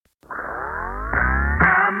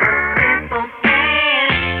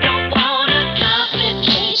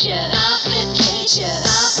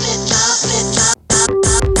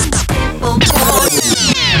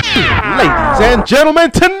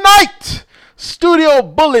gentlemen, tonight, Studio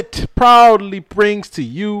Bullet proudly brings to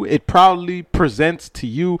you, it proudly presents to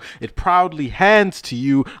you, it proudly hands to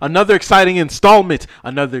you another exciting installment,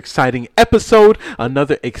 another exciting episode,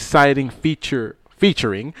 another exciting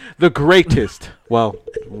featuring the greatest. Well,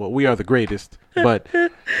 we are the greatest, but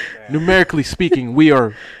numerically speaking, we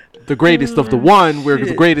are the greatest of the one, we're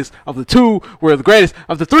the greatest of the two, we're the greatest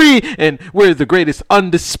of the three, and we're the greatest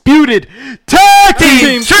undisputed tag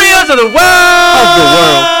team trios of the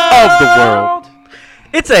world.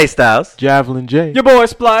 It's A Styles, Javelin J, Your boy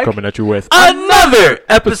Spike. coming at you with another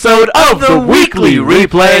episode of the Weekly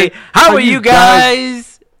Replay. How are you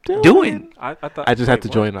guys doing? I just had to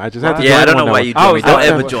join. I just had to join. Yeah, I don't one know why that you was- joined me. Don't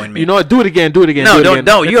ever join me. You know what? Do it again. No, do it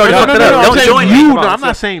don't. again. You already fucked it up. I'm Don't saying join you. me. No, I'm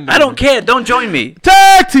not saying that. I don't care. Don't join me.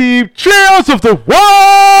 Tag team trios of the world.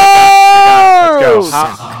 Let's go.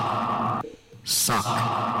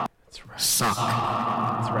 That's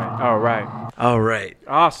right. All right.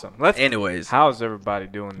 Awesome. Anyways, How's everybody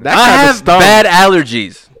doing? That I kinda have stung. bad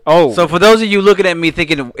allergies. Oh. So for those of you looking at me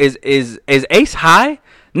thinking, is Ace high?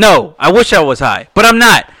 No, I wish I was high, but I'm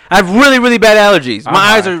not. I have really, really bad allergies. My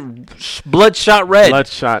eyes are bloodshot red.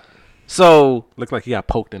 Bloodshot. So Looked like he got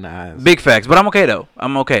poked in the eyes. big facts, but I'm okay though.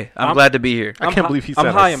 I'm okay. I'm glad to be here. I can't believe he said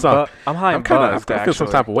I'm high I in suck. I'm high in I'm kind buzzed, of. I feel some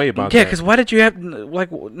actually. type of way about Yeah, that. because why did you have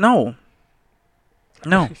no?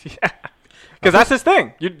 Because that's his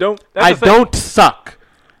thing. You don't. That's I his thing. don't suck.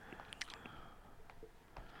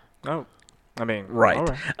 No. I mean, Right. all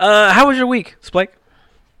right. How was your week, Spike?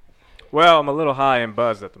 Well, I'm a little high and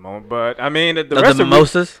buzzed at the moment, but I mean, the The rest of the week,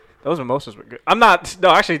 mimosas. those mimosas were good. I'm not.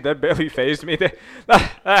 No, actually, that barely phased me.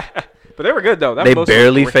 But they were good though. That They mimosa was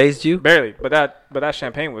barely great. phased you. Barely, but that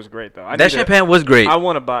champagne was great though. That champagne was great. I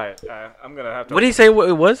want to buy it. I'm gonna have to. What did he say? What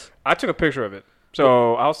it was? I took a picture of it,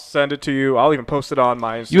 so I'll send it to you. I'll even post it on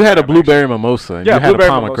my Instagram. You had a blueberry mimosa. And Yeah, you had a blueberry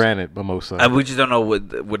pomegranate mimosa. We just don't know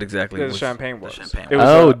what exactly The was champagne was. The champagne It was.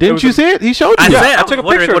 was, Oh, it didn't was you a- see it? He showed you. I Yeah, said- I took a was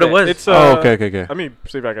wondering picture what of it was. It's, Okay. Let me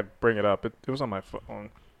see if I can bring it up. It was on my phone.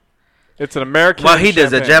 It's an American. Well, he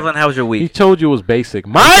does that. champagne. Javelin, how was your He week? told you it was basic.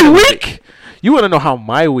 My week? You want to know how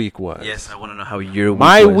my week was? Yes, I want to know how your week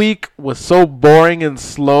My was. week was so boring and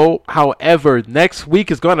slow. However, next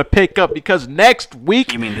week is going to pick up because next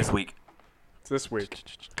week. You mean this week? It's this week.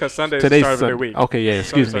 Because Sunday's the Today's start of their Sun- week. Okay, yeah,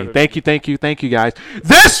 excuse Sunday's me. the start Thank you, guys.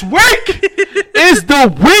 This week is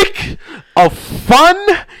the week of fun.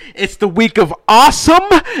 It's the week of awesome.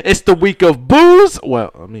 It's the week of booze.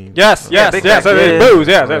 Well, I mean, Yes. big facts. Booze.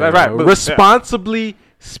 Yes, that's right. Booze, responsibly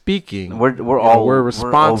speaking, We're we're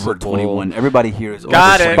responsible. over 21. Everybody here is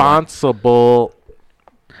Got over it. 21. responsible.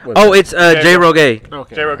 Oh, it's J. Rogue.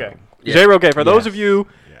 Okay. J. Rogue. Yeah. J. Rogue. For those Yes. of you,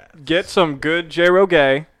 get some good J. Rogue.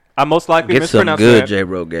 I most likely Get some mispronouncing good it. J.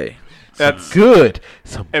 Rogue. That's Good.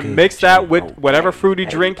 Some and good mix that with J-Rogue. whatever fruity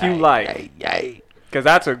drink you like. Because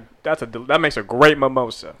that makes a great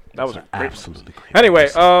mimosa. That was a great. Absolutely great. Anyway,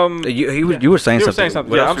 You were saying you were something. saying something.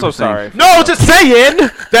 What Yeah, else I'm you so were saying? sorry. No, just saying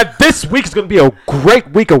that this week is going to be a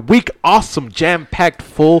great week, a week awesome, jam-packed,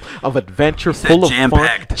 full of adventure, full of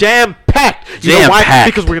jam-packed. fun. Jam-packed. You know why? Jam-packed.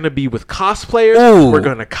 Because we're going to be with cosplayers. Ooh. We're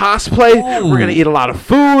going to cosplay. We're going to eat a lot of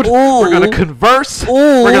food. Ooh. We're going to converse.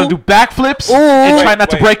 Ooh. We're going to do backflips and try not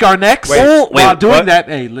to wait. break our necks. Wait. While Wait, doing what? that,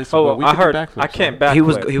 hey, listen, Oh, bro, we I can do heard. backflips, I can't bro.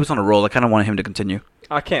 backflip. He was on a roll. I kind of wanted him to continue.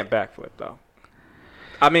 I can't backflip though.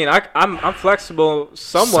 I mean, I'm flexible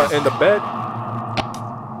somewhat in the bed.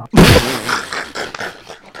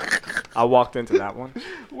 I walked into that one.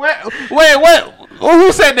 Wait, what?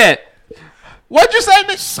 Who said that? What'd you say,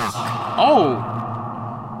 Miss?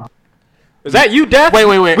 Oh. Is that you, Death? Wait.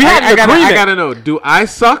 We had an agreement. I gotta know. Do I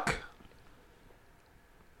suck?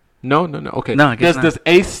 No. Okay. No, I guess Does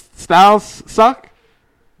Ace Styles suck?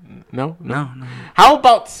 No. No. How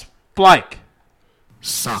about Spike?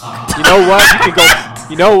 You know what? You can go.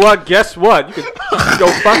 You know what? Guess what? You can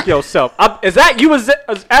go fuck yourself. Is that you,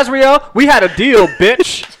 Azriel? We had a deal,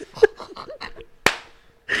 bitch.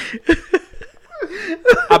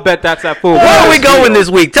 I bet that's that fool. Where are we going this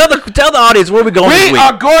week? Tell the audience where we going this We week.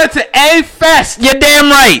 are going to A Fest. You're damn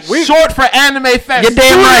right. Short for Anime Fest. You're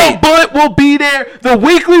damn Studio right. Bullet will be there. The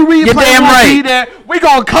weekly replay You're damn will right. be there. We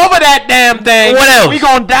gonna cover that damn thing. What else? We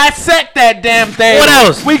gonna dissect that damn thing. What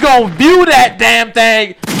else? We gonna view that damn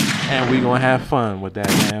thing. And we gonna have fun with that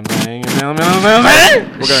damn thing. You know what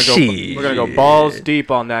I'm saying? We're gonna go balls deep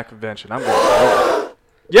on that convention. I'm gonna.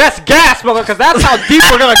 Yes, gas, because that's how deep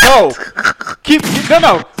we're gonna go. Keep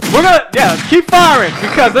firing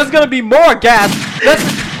because there's gonna be more gas. That's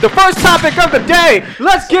the first topic of the day.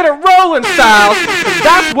 Let's get it rolling, Styles.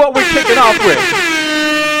 That's what we're kicking off with.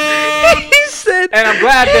 He said. And I'm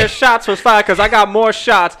glad their shots was fired because I got more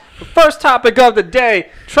shots First topic of the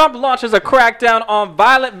day. Trump launches a crackdown on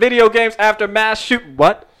violent video games after mass shoot.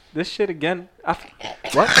 What? This shit again? What?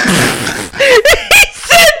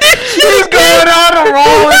 He's going on a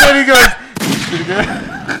roll, and then he goes.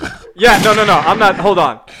 Yeah, no. I'm not. Hold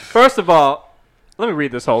on. First of all, let me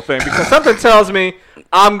read this whole thing because something tells me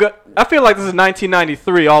I feel like this is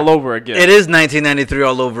 1993 all over again. It is 1993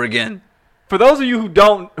 all over again. For those of you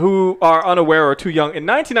who are unaware or too young, in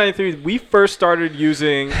 1993 we first started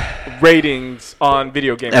using ratings on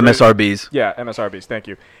video games. MSRBs. Yeah, MSRBs. Thank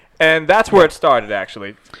you. And that's where it started,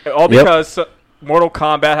 actually. All because Mortal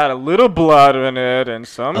Kombat had a little blood in it and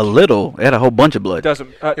some. A little. It had a whole bunch of blood.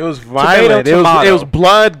 It was violent. It was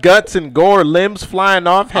blood, guts, and gore. Limbs flying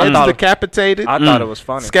off. Heads decapitated. I thought it was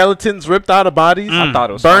funny. Skeletons ripped out of bodies. I thought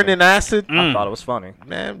it was burning funny. acid. I thought it was funny.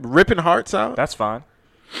 Man, ripping hearts out. That's fine.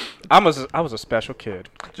 I was a special kid.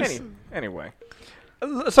 Anyway.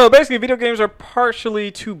 So basically, video games are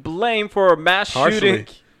partially to blame for mass shooting.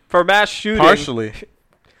 Partially.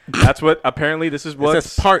 That's what, apparently, this is what. It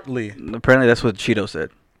says partly. Apparently, that's what Cheeto said.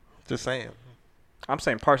 Just saying. I'm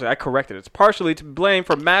saying partially. I corrected it. It's partially to blame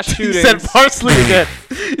for mass shootings. You said partially again.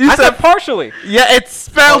 I said partially. Yeah, it's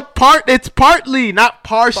spelled It's partly, not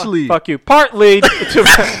partially. Fuck you. Partly.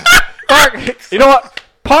 You know what?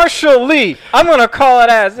 Partially. I'm going to call it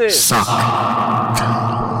as is.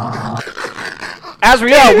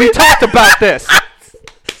 Azriel, we talked about this.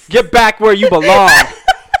 Get back where you belong.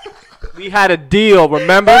 We had a deal,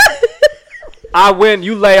 remember? I win,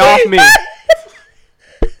 you lay off me.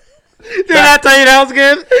 Did I tell you that was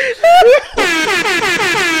good?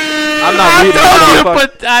 I'm not reading it.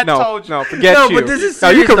 But I told you. No, forget you. But this is no,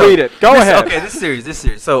 you serious, can though. read it. Go ahead. Okay, this is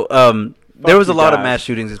serious. So, there was a you lot of guys. mass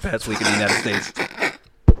shootings this past week in the United States.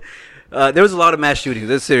 There was a lot of mass shootings.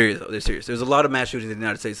 This is serious. There's a lot of mass shootings in the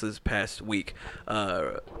United States this past week.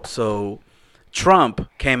 So Trump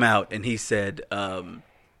came out and he said,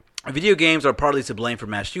 video games are partly to blame for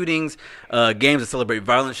mass shootings. Games that celebrate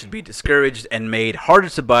violence should be discouraged and made harder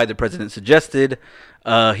to buy, the president suggested.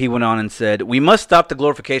 He went on and said, "We must stop the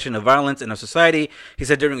glorification of violence in our society," he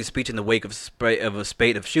said during a speech in the wake of a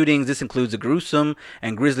spate of shootings. "This includes the gruesome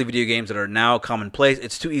and grisly video games that are now commonplace.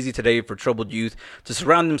 It's too easy today for troubled youth to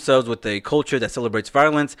surround themselves with a culture that celebrates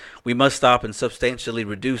violence. We must stop and substantially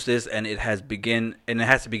reduce this, and it has to begin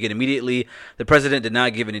immediately." The president did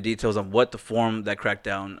not give any details on what the form that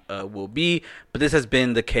crackdown will be, but this has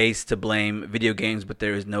been the case to blame video games, but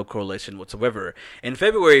there is no correlation whatsoever. In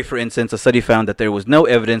February, for instance, a study found that there was no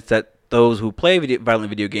evidence that those who play violent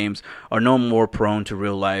video games are no more prone to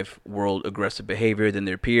real-life world aggressive behavior than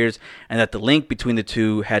their peers, and that the link between the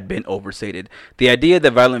two had been overstated. The idea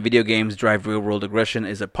that violent video games drive real-world aggression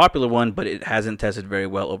is a popular one, but it hasn't tested very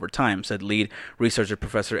well over time, said lead researcher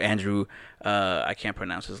Professor Andrew, I can't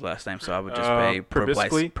pronounce his last name, so I would just say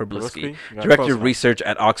Problisky, director of research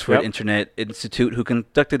at Oxford Internet Institute, who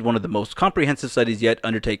conducted one of the most comprehensive studies yet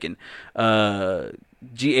undertaken.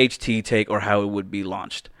 GHT take, or how it would be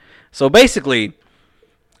launched. So basically,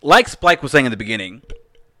 like Spike was saying in the beginning,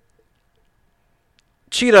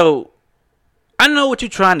 Cheeto, I know what you're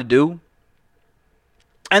trying to do,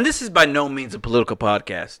 and this is by no means a political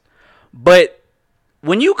podcast, but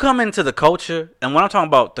when you come into the culture, and when I'm talking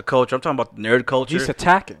about the culture, I'm talking about the nerd culture. He's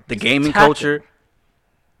attacking. The gaming culture.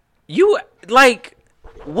 You, like,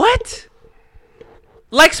 what?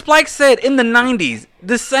 Like Spike said, in the 90s,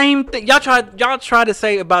 the same thing. Y'all try to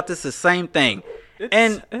say about this the same thing.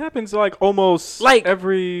 And it happens like almost like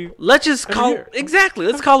every. Let's just call year. exactly.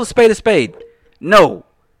 Let's call a spade a spade. No,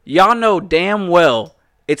 y'all know damn well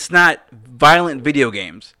it's not violent video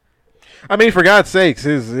games. I mean, for God's sakes,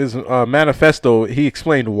 his manifesto, he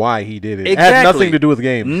explained why he did it. Exactly. It had nothing to do with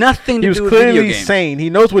games. Nothing to do with He was video clearly games. sane.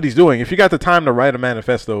 He knows what he's doing. If you got the time to write a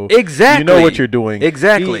manifesto, Exactly. you know what you're doing.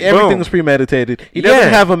 Exactly. Everything Boom. was premeditated. He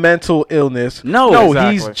doesn't have a mental illness. No,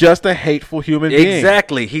 exactly. He's just a hateful human being.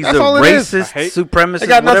 Exactly. He's That's a all it is. racist, supremacist. It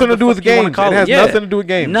got nothing whatever to do the with fuck you wanna games. call It has Yeah. nothing to do with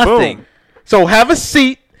games. Nothing. Boom. So have a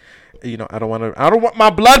seat. You know, I don't want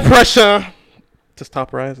my blood pressure to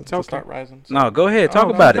stop rising. To start rising. No, go ahead. Talk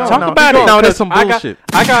about it. no, Talk no, about it. no, that's some I bullshit.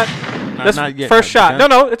 got this not yet, first not shot. yet.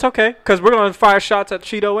 No, it's okay, because we're going to fire shots at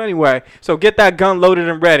Cheeto anyway. So get that gun loaded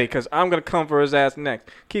and ready, because I'm going to come for his ass next.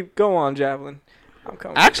 Go on, Javelin. I'm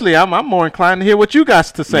coming. Actually, I'm more inclined to hear what you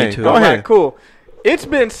guys to say. Me too. Go All ahead. right, cool. It's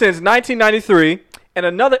been since 1993, and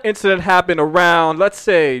another incident happened around, let's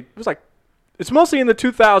say, it's mostly in the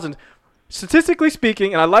 2000s. Statistically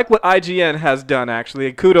speaking, and I like what IGN has done, actually,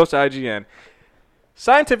 and kudos to IGN.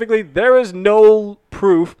 Scientifically, there is no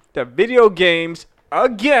proof that video games,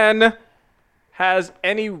 again, has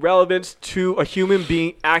any relevance to a human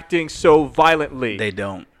being acting so violently. They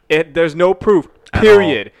don't. There's no proof. At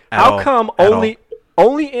Period. all. At How all. come At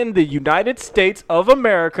only in the United States of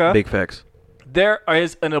America Big facts. there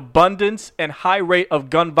is an abundance and high rate of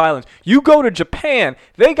gun violence? You go to Japan,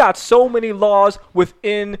 they got so many laws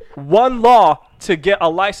within one law to get a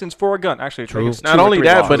license for a gun. Actually, I think it's Not two or only three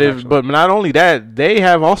that, laws, but not only that, they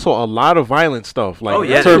have also a lot of violent stuff, like Oh,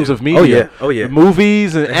 yeah, in terms they of do. media, Oh, yeah.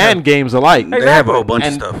 movies and games alike. They have a whole bunch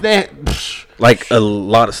And of stuff. they- Like a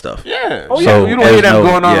lot of stuff. yeah. Oh, yeah. So you don't hear there's them no-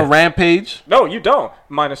 going on yeah. a rampage. No, you don't.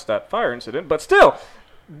 Minus that fire incident. But still,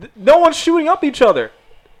 no one's shooting up each other.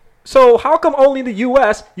 So how come only in the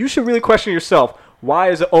U.S.? You should really question yourself. Why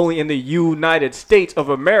is it only in the United States of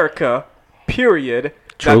America, period,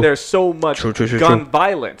 True. that there's so much True. gun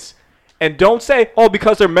violence? And don't say, oh,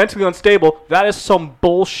 because they're mentally unstable. That is some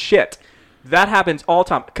bullshit. That happens all the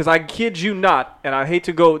time. Because I kid you not, and I hate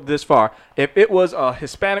to go this far, if it was a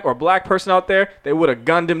Hispanic or black person out there, they would have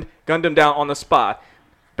gunned him down on the spot.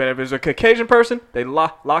 But if it's a Caucasian person, they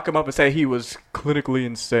lock him up and say he was clinically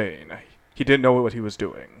insane. He didn't know what he was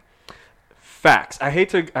doing. Facts. I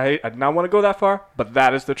do not want to go that far, but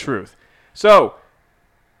that is the truth. So,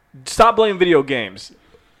 stop blaming video games.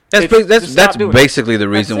 Just stop doing it. Basically the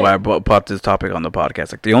reason That's why I it. brought this topic on the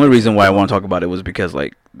podcast. Like the only reason why I want to talk about it was because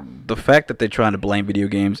like the fact that they're trying to blame video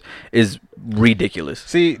games is ridiculous.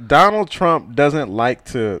 See, Donald Trump doesn't like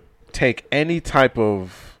to take any type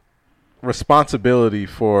of responsibility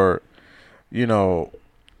for,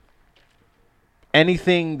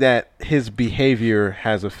 anything that his behavior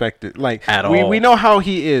has affected. Like At we all. know how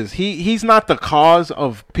he is. He's not the cause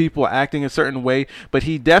of people acting a certain way, but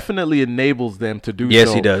he definitely enables them to do Yes,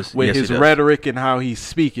 so he does. with Yes, he his does. rhetoric and how he's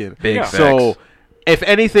speaking. Big Yeah. facts. So, if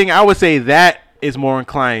anything, I would say that is more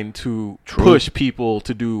inclined to push people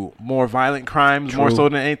to do more violent crimes, more True. so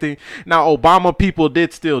than anything. Now, Obama people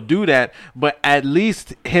did still do that, but at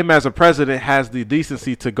least him as a president has the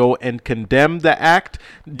decency to go and condemn the act.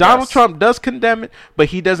 Donald Yes. Trump does condemn it, but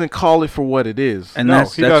he doesn't call it for what it is. and No,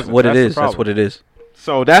 that's he doesn't. what it That's the is. That's problem. what it is.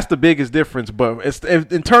 So that's the biggest difference. But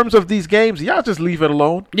in terms of these games, y'all just leave it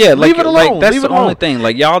alone. Yeah, leave it alone. Like, that's leave the it alone. only thing.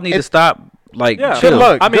 Like y'all need to stop. Like Yeah. chill. Good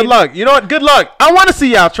luck. I mean- good luck. You know what? Good luck. I want to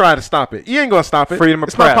see y'all try to stop it. You ain't gonna stop it. Freedom of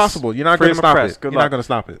it's press. not possible. You're not Freedom gonna of stop press. it. Good You're luck. not gonna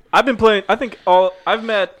stop it. I've been playing. I've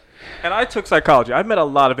met, and I took psychology. I've met a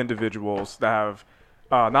lot of individuals that have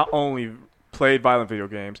not only played violent video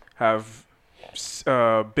games, have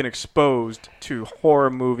been exposed to horror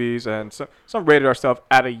movies and some rated R stuff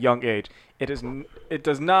at a young age. It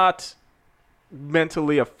does not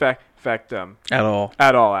mentally affect them At all.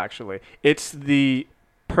 at all. Actually, it's the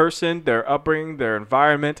person, their upbringing, their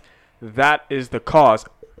environment, that is the cause,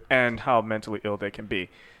 and how mentally ill they can be.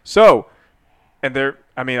 So, and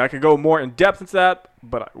I could go more in depth into that,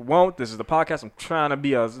 but I won't. This is the podcast. I'm trying to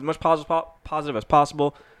be as much positive as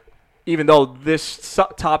possible, even though this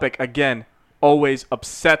topic again always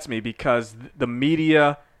upsets me because the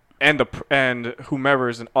media and whomever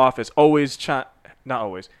is in office always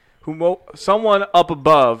someone up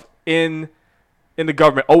above in the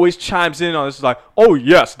government always chimes in on this, like, oh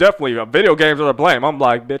yes, definitely video games are to blame. I'm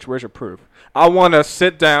like, bitch, where's your proof? I want to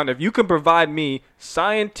sit down. If you can provide me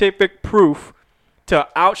scientific proof to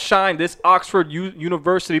outshine this Oxford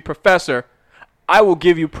University professor, I will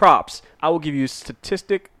give you props. I will give you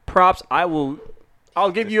statistic props. I'll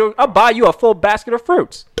buy you a full basket of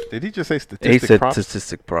fruits. Did he just say He statistic said props?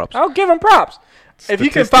 statistic props. I'll give him props. If he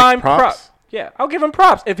can Statistic find props? yeah, I'll give him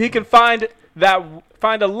props if he can find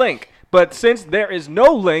a link. But since there is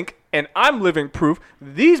no link and I'm living proof,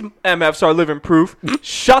 these MFs are living proof.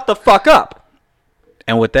 Shut the fuck up.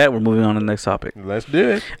 And with that, we're moving on to the next topic. Let's do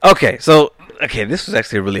it. Okay, this was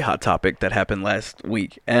actually a really hot topic that happened last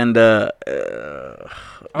week. And before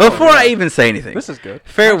I even say anything, This is good.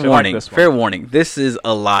 Fair Actually, I like warning. this one. Fair warning. This is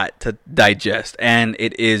a lot to digest, and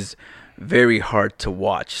it is very hard to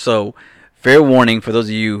watch. So, fair warning for those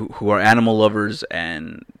of you who are animal lovers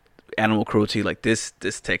and animal cruelty. Like this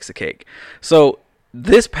takes a cake. So,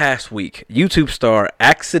 this past week, YouTube star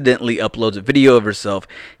accidentally uploads a video of herself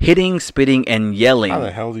hitting, spitting, and yelling How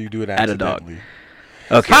the hell do you do it at a dog. accidentally?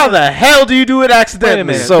 Okay. How the hell do you do it Wait a accidentally?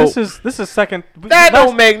 minute. So- this is second. That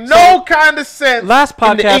don't make no kind of sense. Last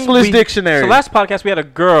podcast in the English we- dictionary. So last podcast we had a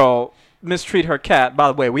girl mistreat her cat. By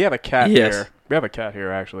the way, we have a cat Yes. here. We have a cat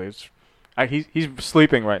here actually. He's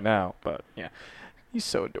sleeping right now, but yeah, he's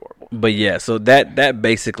so adorable. But yeah, so that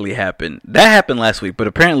basically happened. That happened last week, but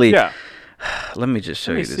apparently, Yeah. let me just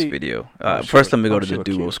show Let you me this see. video. Oh, First, sure. let me go Oh, to she the look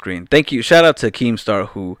duo cute. screen. Thank you. Shout out to Keemstar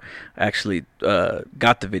who actually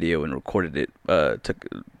got the video and recorded it.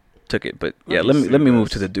 Took it. But yeah, Let me let me see move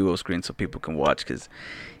this. to the duo screen so people can watch. Cause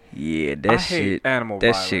yeah, I that hate shit, animal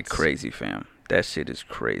that violence. shit crazy, fam. That shit is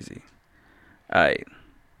crazy. All right,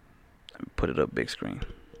 Put it up big screen.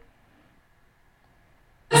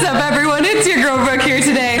 What's up, everyone? It's your girl Brooke here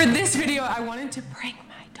today. For this video, I wanted to prank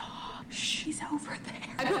my dog. She's over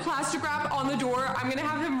there. I put plastic wrap on the door. I'm gonna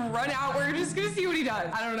have him run out. We're just gonna see what he does.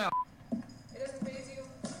 I don't know. It doesn't faze you?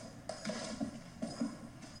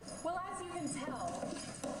 Well, as you can tell.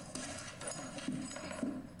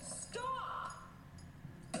 Stop!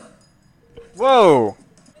 Whoa.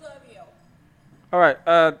 I love you. All right.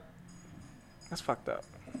 That's fucked up.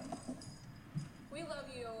 We love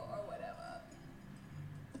you, or whatever.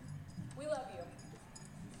 We love you.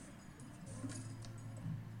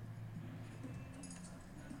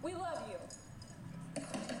 We love you.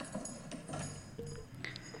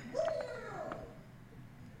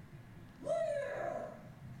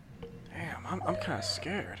 Damn, I'm kind of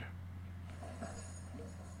scared.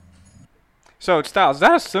 So, Styles, is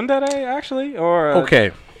that a tsundere actually, or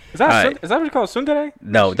Okay. Is that Alright. is that what you call a tsundere?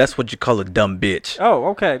 No, that's what you call a dumb bitch. Oh,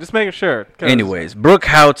 okay. Just making sure. 'Cause- Anyways, Brooke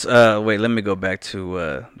Houts. Wait, let me go back to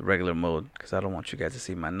the regular mode because I don't want you guys to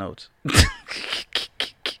see my notes.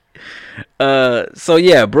 So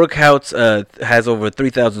yeah, Brooke Houts has over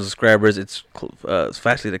 3,000 subscribers. It's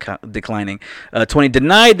fastly declining. 20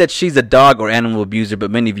 denied that she's a dog or animal abuser,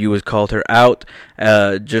 but many viewers called her out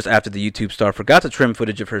just after the YouTube star forgot to trim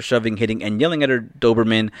footage of her shoving, hitting, and yelling at her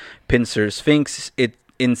Doberman pincer Sphinx. It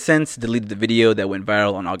Incensed deleted the video that went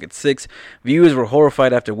viral on August 6th. Viewers were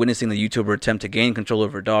horrified after witnessing the YouTuber attempt to gain control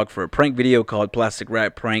of her dog for a prank video called Plastic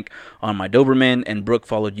Wrap Prank on My Doberman, and Brooke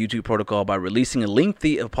followed YouTube protocol by releasing a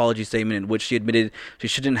lengthy apology statement in which she admitted she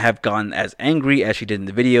shouldn't have gotten as angry as she did in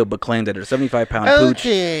the video, but claimed that her 75-pound pooch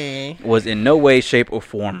was in no way, shape, or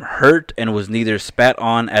form hurt and was neither spat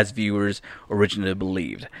on as viewers originally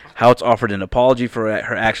believed. Houts offered an apology for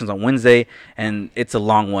her actions on Wednesday, and it's a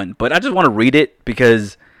long one, but I just want to read it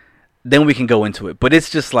because then we can go into it. But it's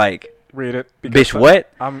just like, Read it. bitch,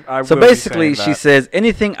 what? I So will be basically, saying she that. says,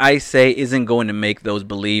 anything I say isn't going to make those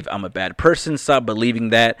believe I'm a bad person. Stop believing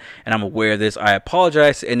that, and I'm aware of this. I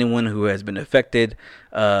apologize to anyone who has been affected,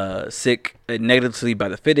 sick negatively by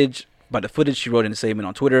the footage. She wrote in a statement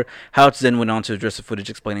on Twitter. Houts then went on to address the footage,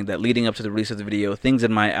 explaining that leading up to the release of the video, things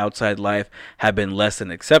in my outside life have been less than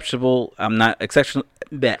exceptional. I'm not exceptional.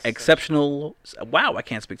 Wow, I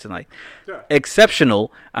can't speak tonight.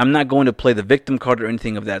 Exceptional. I'm not going to play the victim card or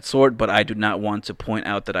anything of that sort, but I do not want to point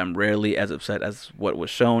out that I'm rarely as upset as what was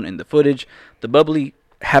shown in the footage. The bubbly,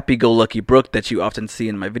 happy-go-lucky Brooke that you often see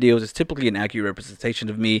in my videos is typically an accurate representation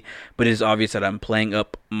of me, but it is obvious that I'm playing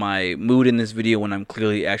up my mood in this video when I'm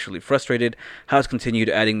clearly actually frustrated. House continued,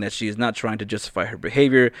 adding that she is not trying to justify her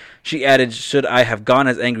behavior. She added, should I have gone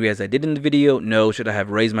as angry as I did in the video? No. Should I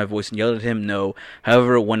have raised my voice and yelled at him? No.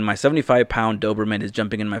 However, when my 75-pound Doberman is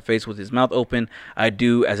jumping in my face with his mouth open, I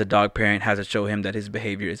do, as a dog parent, have to show him that his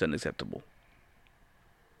behavior is unacceptable.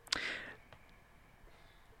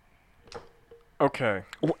 Okay.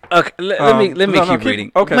 Okay, let me keep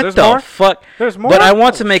reading. Okay, what there's the more? fuck? There's more? But I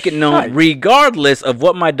want to make it known, Shite. regardless of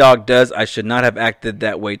what my dog does, I should not have acted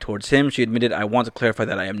that way towards him. She admitted, I want to clarify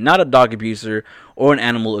that I am not a dog abuser or an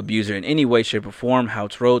animal abuser in any way, shape, or form.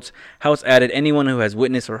 House wrote. House added, anyone who has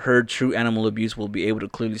witnessed or heard true animal abuse will be able to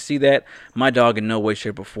clearly see that. My dog in no way,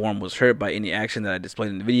 shape, or form was hurt by any action that I displayed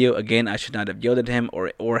in the video. Again, I should not have yelled at him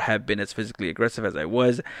or have been as physically aggressive as I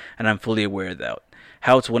was, and I'm fully aware of that.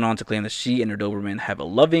 Houts went on to claim that she and her Doberman have a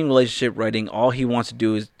loving relationship, writing, all he wants to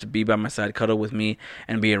do is to be by my side, cuddle with me,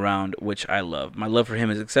 and be around, which I love. My love for him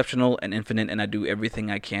is exceptional and infinite, and I do everything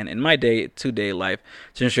I can in my day-to-day life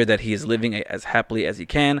to ensure that he is living as happily as he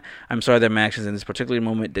can. I'm sorry that my actions in this particular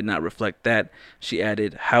moment did not reflect that. She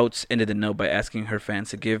added, Houts ended the note by asking her fans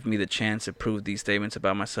to give me the chance to prove these statements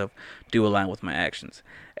about myself do align with my actions.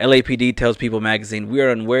 LAPD tells People magazine, we are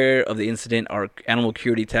unaware of the incident. Our animal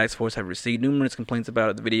security task force have received numerous complaints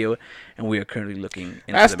about the video, and we are currently looking into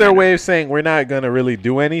That's the their matter. way of saying we're not going to really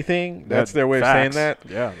do anything. That's their way of saying Facts. that.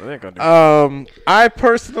 Yeah, they ain't gonna do I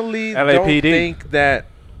personally don't LAPD. think that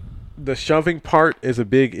the shoving part is a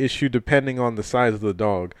big issue depending on the size of the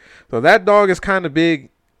dog. So that dog is kind of big.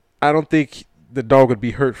 I don't think the dog would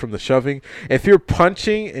be hurt from the shoving. If you're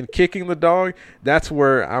punching and kicking the dog, that's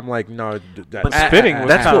where I'm like, no. But spitting was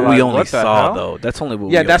That's kinda what we like, only what the saw, hell? though. That's only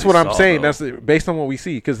what yeah, we that's only what I'm saw, saying. though. That's based on what we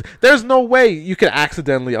see. Because there's no way you could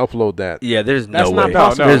accidentally upload that. Yeah, there's That's no not way.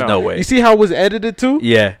 possible. There's no way. You see how it was edited too?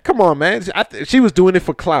 Yeah. Come on, man. She was doing it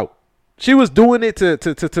for clout. She was doing it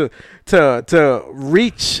to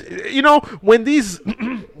reach. You know, when these.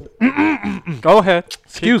 Go ahead.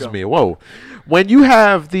 Excuse me. Whoa. When you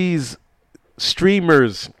have these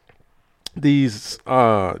streamers, these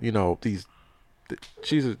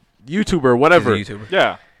she's a YouTuber, whatever. He's a YouTuber.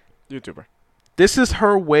 Yeah, YouTuber. This is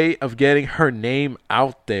her way of getting her name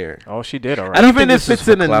out there. Oh, she did all I right. don't Even think if this is it's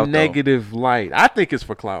for in a clout, though. negative light. I think it's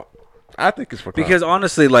for clout. Because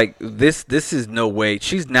honestly, like this is no way.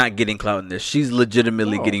 She's not getting clout in this. She's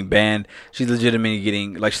legitimately getting banned. She's legitimately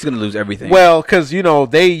getting like she's gonna lose everything. Well, because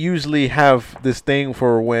they usually have this thing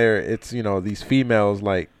for where it's these females,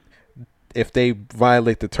 like if they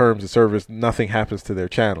violate the terms of service, nothing happens to their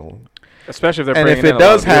channel. Especially if they're And bringing if in it a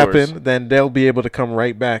lot does of viewers. happen, then they'll be able to come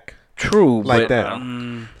right back true, like but,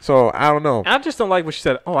 that. So I don't know. I just don't like what she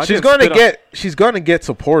said. Oh, I She's didn't gonna spit on- she's gonna get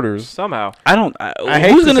supporters. somehow. I don't. I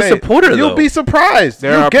hate who's to gonna say it. support her? You'll though? be surprised.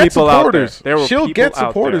 There You'll are get people out there. supporters. There were She'll people get out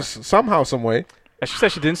supporters somehow, some way. And she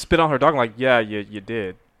said she didn't spit on her dog. I'm like, yeah, you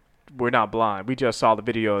did. We're not blind. We just saw the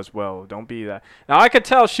video as well. Don't be that. Now I could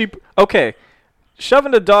tell shoving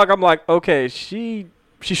the dog. I'm like, okay, she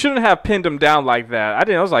shouldn't have pinned him down like that.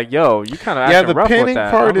 I was like, yo, you kind of Yeah, acting the rough with pinning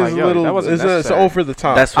that. part I'm is like, a little. that wasn't It's necessary. over the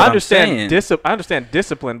top. That's what I I'm understand saying. I understand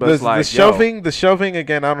discipline, but the, it's like the shoving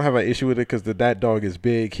again. I don't have an issue with it because that dog is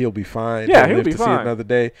big. He'll be fine. Yeah, He'll he'll live be to see fine. another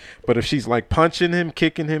day. But if she's like punching him,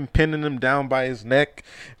 kicking him, pinning him down by his neck,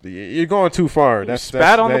 you're going too far. That's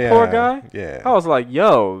spat on the poor guy. Yeah. I was like,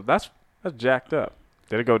 yo, that's jacked up.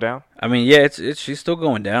 Did it go down? I mean, yeah, it's she's still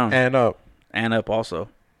going down And up. and up also.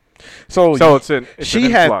 So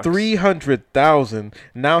she had 300,000.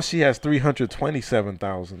 Now she has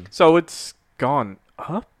 327,000. So it's gone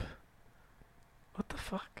up. What the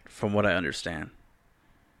fuck? From what I understand.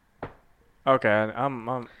 Okay,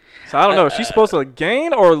 I'm so I don't know. Is she supposed to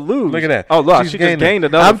gain or lose? Look at that. Oh, look, She's she gaining. just gained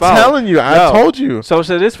another. I'm telling you. I told you. So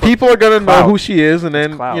this for People are gonna know clout. who she is, and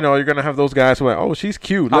then clout. you're gonna have those guys who are, oh, she's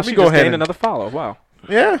cute. Let she me go just ahead gained and another follow. Wow.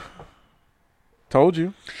 yeah. Told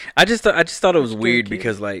you. I just thought it was weird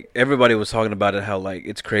because like everybody was talking about it, how like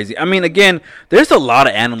it's crazy. I mean, again, there's a lot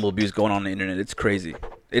of animal abuse going on the internet. It's crazy.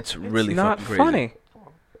 It's really Not fucking crazy. funny.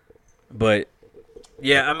 But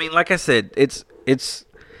yeah, I mean, like I said, it's.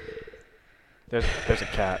 There's a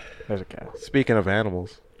cat. There's a cat. Speaking of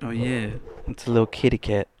animals, Oh yeah, it's a little kitty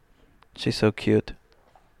cat. She's so cute.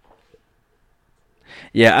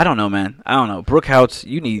 Yeah, I don't know, man. I don't know. Brooke Houts,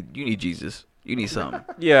 you need Jesus. You need something.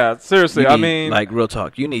 Yeah, seriously. You I need, mean, like real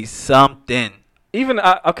talk. You need something. even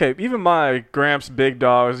my Gramps big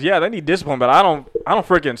dogs. Yeah, they need discipline, but I don't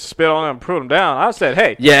freaking spit on them and put them down. I said,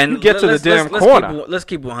 hey, Yeah, and you get to the damn corner. Let's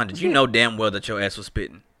keep 100. You know damn well that your ass was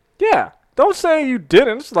spitting. Yeah, don't say you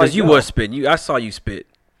didn't. It's like Because you was spitting. I saw you spit.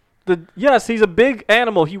 Yes, he's a big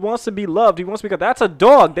animal. He wants to be loved. He wants to be. That's a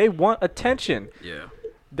dog. They want attention. Yeah.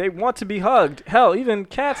 They want to be hugged. Hell, even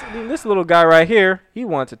cats. I mean, this little guy right here, he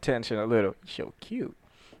wants attention a little. He's so cute.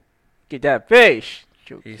 Get that face.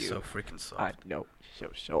 So He's cute. so freaking soft. I know. So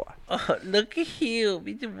soft. Oh, look at him.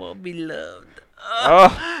 He just want to be loved.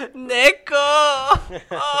 Oh. Neko.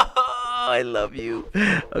 Oh, I love you.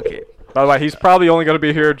 Okay. By the way, he's probably only going to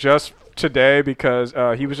be here just today because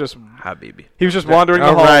he was just Hi, baby. wandering the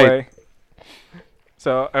All right. hallway.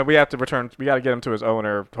 So we have to return. We got to get him to his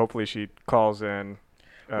owner. Hopefully, she calls in.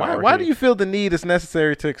 why do you feel the need is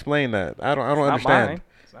necessary to explain that? I don't understand.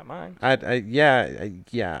 It's not mine.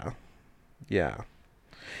 Yeah.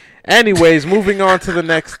 Anyways, moving on to the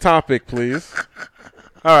next topic, please.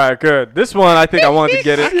 All right, good. This one, I think I wanted to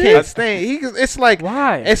get I it. can't stand. It's like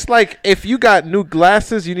Why? It's like if you got new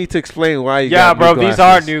glasses, you need to explain why you Yeah, got bro, new these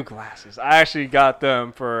glasses. are new glasses. I actually got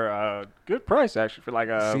them for a good price, actually, for like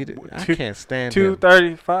I can't stand him.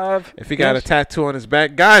 $235. If he got a tattoo on his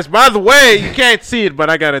back, guys. By the way, you can't see it,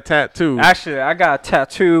 but I got a tattoo. Actually, I got a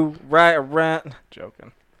tattoo right around.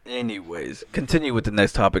 Joking. Anyways, continue with the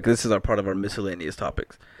next topic. This is our part of our miscellaneous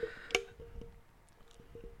topics.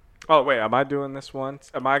 Oh wait, am I doing this one?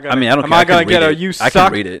 Am I gonna? I mean, I don't Am care. I I gonna can get read a it. you I suck?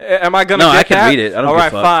 can read it. Am I gonna? No, get I can that? read it. I don't All give a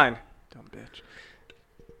right, fuck. fine. Dumb bitch.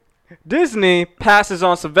 Disney passes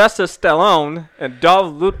on Sylvester Stallone and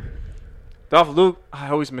Dolph Luke. I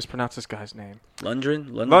always mispronounce this guy's name.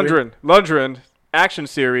 Lundgren action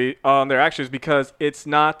series on their actions because it's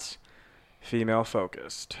not female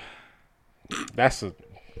focused.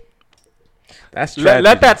 That's tragic.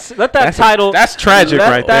 Let that title. That's tragic let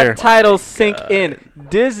right that there. title sink in.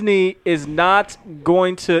 Disney is not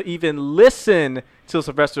going to even listen to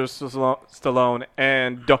Sylvester Stallone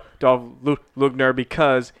and Dolph Lundgren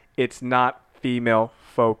because it's not female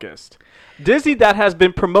focused. Disney that has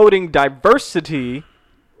been promoting diversity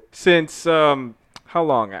since how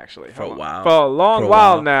long actually? For a while. For a long For a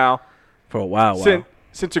while while. now. For a while.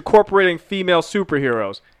 Since incorporating female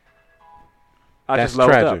superheroes. I That's just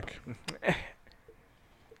leveled tragic. up.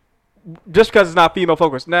 Just because it's not female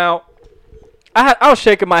focused. Now, I was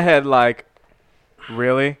shaking my head like,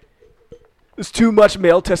 really? It's too much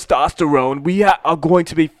male testosterone. We are going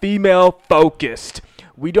to be female focused.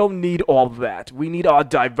 We don't need all that. We need our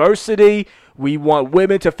diversity. We want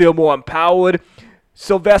women to feel more empowered.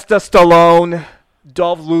 Sylvester Stallone,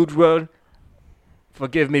 Dolph Lundgren,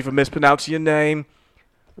 forgive me for mispronouncing your name.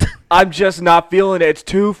 I'm just not feeling it. It's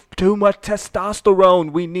too much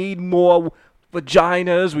testosterone. We need more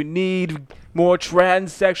vaginas. We need more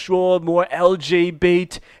transsexual, more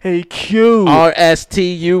LGBTQ.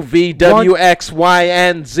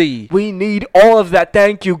 RSTUVWXYNZ. We need all of that.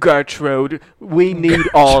 Thank you, Gertrude. We need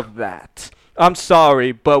all of that. I'm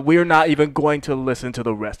sorry, but we're not even going to listen to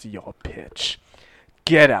the rest of your pitch.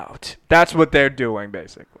 Get out. That's what they're doing,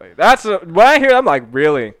 basically. When I hear it, I'm like,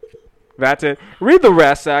 really? That's it? Read the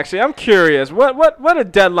rest, actually. I'm curious. What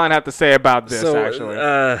did Deadline have to say about this, actually?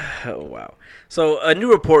 Wow. So, a new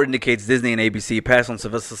report indicates Disney and ABC passed on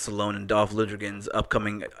Sylvester Stallone and Dolph Lundgren's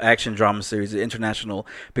upcoming action drama series, The International,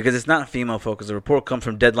 because it's not female-focused. The report comes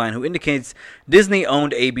from Deadline, who indicates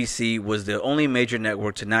Disney-owned ABC was the only major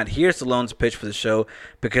network to not hear Stallone's pitch for the show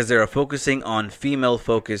because they are focusing on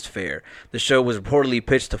female-focused fare. The show was reportedly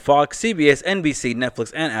pitched to Fox, CBS, NBC,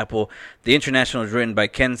 Netflix, and Apple. The International is written by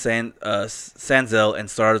Ken Sanzel and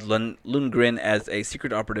stars Lundgren as a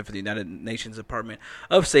secret operative for the United Nations Department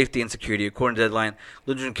of Safety and Security. According to Deadline,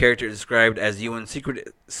 Lundgren's character is described as UN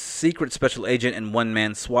secret special agent and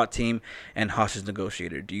one-man SWAT team and hostage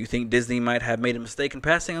negotiator. Do you think Disney might have made a mistake in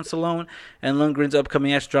passing on Stallone and Lundgren's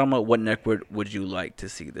upcoming action drama? What network would you like to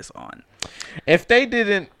see this on? If they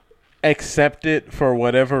didn't accept it for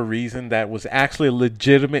whatever reason that was actually a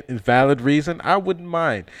legitimate and valid reason, I wouldn't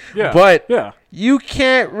mind. Yeah. But yeah. You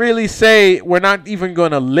can't really say we're not even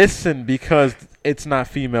going to listen because it's not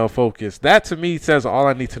female focused. That to me says all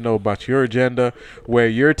I need to know about your agenda, where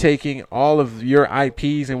you're taking all of your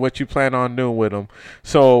IPs and what you plan on doing with them.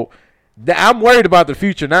 So I'm worried about the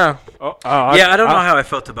future now. I don't know how I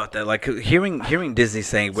felt about that. Like hearing Disney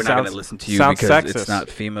saying we're not going to listen to you because sexist. It's not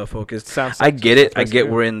female focused. Sounds I sexist. get it. I get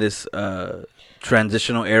we're in this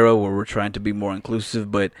transitional era where we're trying to be more inclusive,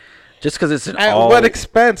 but just because it's At what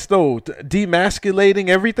expense, though? Demasculating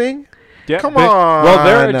everything? Yeah, Come on. Well,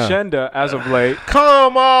 their agenda as of late.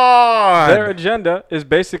 Come on. Their agenda is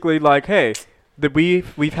basically like, hey, that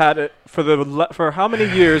we've had it for how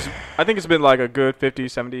many years? I think it's been like a good 50,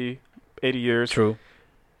 70, 80 years. True.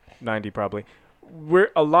 90 probably.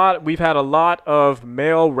 We've had a lot of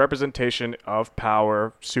male representation of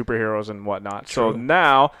power, superheroes and whatnot. True. So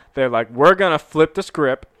now they're like, we're gonna flip the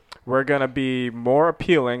script. We're gonna be more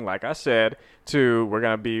appealing, like I said, we're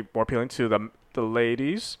gonna be more appealing to the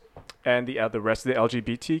ladies and the rest of the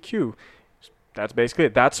LGBTQ. That's basically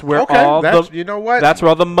it. That's where you know what? That's where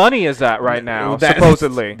all the money is at right now,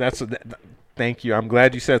 supposedly. Thank you. I'm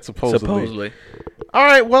glad you said supposedly. Supposedly. All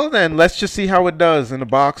right, well then, let's just see how it does in the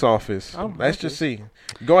box office. Let's just see.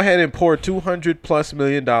 Go ahead and pour $200+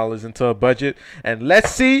 million into a budget, and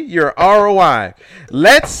let's see your ROI.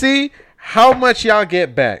 Let's see how much y'all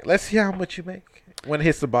get back. Let's see how much you make when it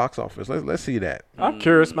hits the box office. Let's see that. I'm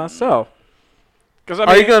curious myself.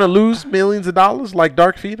 Are you going to lose millions of dollars like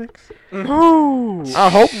Dark Phoenix? No. I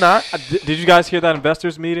hope not. Did you guys hear that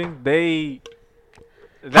investors meeting?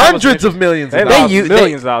 Hundreds of millions They of lost dollars.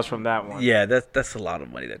 millions of dollars from that one. Yeah, that's a lot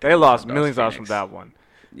of money. They lost millions of dollars from that one.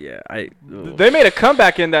 Yeah, They made a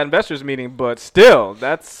comeback in that investors meeting, but still,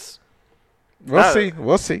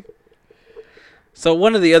 We'll see. So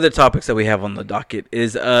one of the other topics that we have on the docket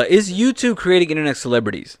is YouTube creating internet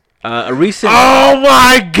celebrities? A recent. Oh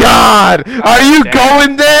my God! Are you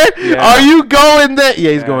going there? Yeah. Are you going there?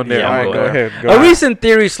 Yeah, he's going there. Yeah, All I'm right, going go there. ahead. Go A ahead. recent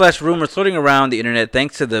theory / rumor floating around the internet,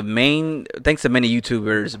 thanks to many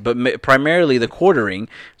YouTubers, but primarily the Quartering.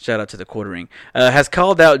 Shout out to the Quartering. Has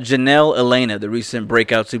called out Janelle Elena, the recent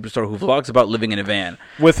breakout superstar who vlogs about living in a van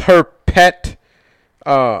with her pet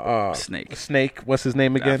snake. What's his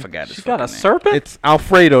name again? I forgot his She got a fucking name. serpent? It's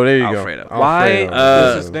Alfredo. There you Alfredo. go. Why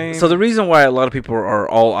Alfredo. is his name? So the reason why a lot of people are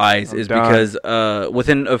all eyes is done. because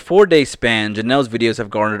within a 4-day span, Janelle's videos have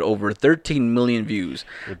garnered over 13 million views.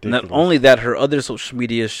 Ridiculous. Not only that, her other social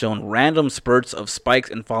media has shown random spurts of spikes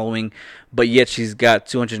in following, but yet she's got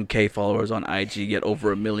 200K followers on IG, yet over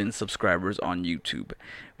 1 million subscribers on YouTube,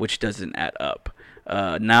 which doesn't add up.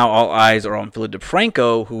 Now all eyes are on Philip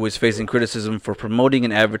DeFranco, who is facing criticism for promoting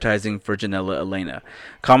and advertising for Janelle Elena.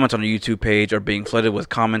 Comments on the YouTube page are being flooded with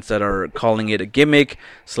comments that are calling it a gimmick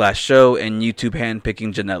 / show and YouTube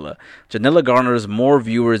handpicking Janelle. Janelle garners more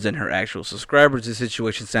viewers than her actual subscribers. This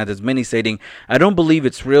situation stands as many stating, "I don't believe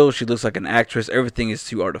it's real. She looks like an actress. Everything is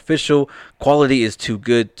too artificial. Quality is too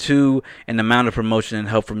good too. And the amount of promotion and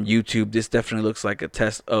help from YouTube. This definitely looks like a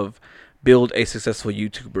test of build a successful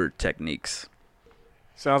YouTuber techniques."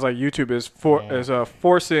 Sounds like YouTube is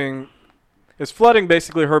forcing. It's flooding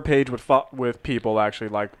basically her page with people actually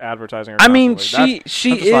like advertising her. I mean, constantly.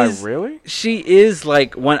 she I'm just is like, really. She is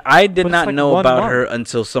like when I did But it's not like know 1 about month. her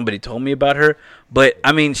until somebody told me about her. But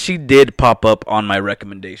I mean, she did pop up on my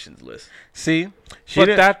recommendations list. See,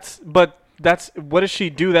 But that's what does she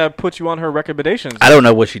do that puts you on her recommendations? I don't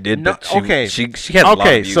know what she did. No, but she, okay. she had a lot of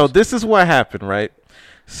Okay, views. so this is what happened, right?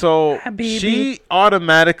 So Habibi. she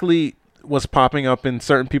automatically was popping up in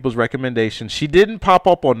certain people's recommendations. She didn't pop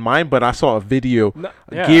up on mine, but I saw a video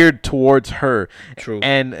Yeah. geared towards her. True.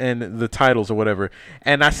 And the titles or whatever.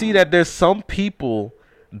 And I see that there's some people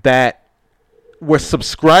that were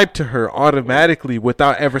subscribed to her automatically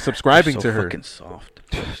without ever subscribing so to her. fucking soft.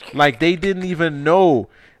 Like they didn't even know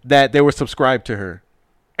that they were subscribed to her.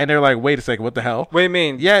 And they're like, wait a second, what the hell? What do you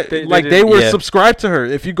mean? Yeah, They they didn't- were Yeah. subscribed to her.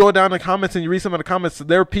 If you go down the comments and you read some of the comments,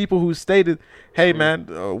 there are people who stated, "Hey, man,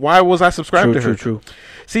 why was I subscribed to her?" True.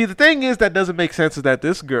 See, the thing is that doesn't make sense. Is that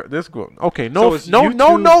this girl? Okay, So no, is no,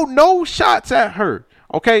 YouTube- no shots at her.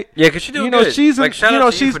 Okay, Yeah, because she doing you know good. she's like, shout you out know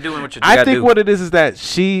to you she's. for doing what you I gotta think do. what it is that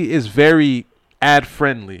she is very ad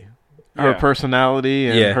friendly. Her Yeah. personality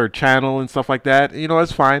and Yeah. her channel and stuff like that. You know,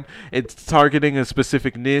 it's fine. It's targeting a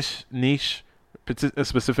specific niche, a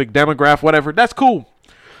specific demographic, whatever. That's cool.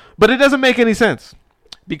 But it doesn't make any sense.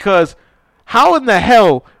 Because how in the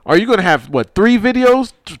hell are you going to have, what, 3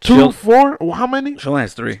 videos? Two, She'll- 4? Well, how many? She only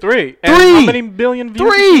has 3. 3. And Three! how many billion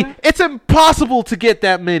views? 3! It's impossible to get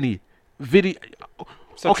that many video.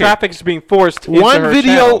 So Okay. traffic is being forced. Into One her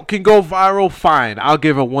video channel. can go viral, fine. I'll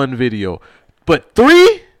give her one video. But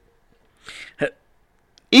 3?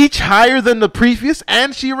 Each higher than the previous,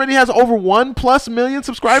 and she already has over 1+ million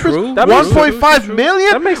subscribers. True. That makes- 1.5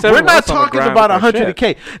 million. That makes We're everyone not else on the talking ground about with their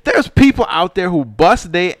 100K. There's people out there who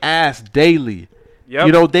bust their ass daily. Yep.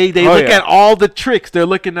 You know, they Oh, look yeah. at all the tricks. They're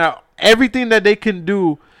looking at everything that they can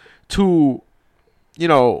do to, you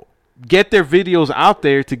know, get their videos out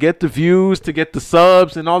there, to get the views, to get the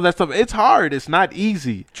subs and all that stuff. It's hard. It's not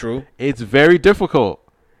easy. True. It's very difficult.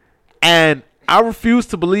 And I refuse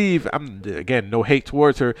to believe. Again, no hate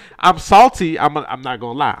towards her. I'm salty. I'm not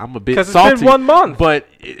gonna lie. I'm a bit 'Cause it's salty. been 1 month. But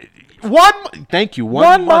thank you.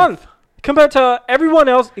 1 month compared to everyone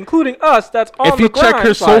else, including us. That's on If the you check grind.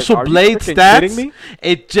 her It's like, social are you blade freaking stats, kidding me?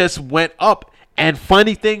 it just went up. And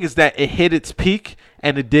funny thing is that it hit its peak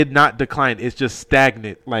and it did not decline. It's just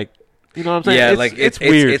stagnant. Like, you know what I'm saying? Yeah, it's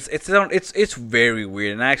weird. It's very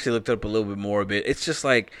weird. And I actually looked up a little bit more of it. It's just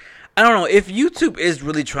like, I don't know, if YouTube is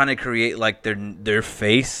really trying to create like their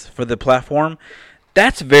face for the platform,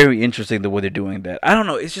 that's very interesting the way they're doing that. I don't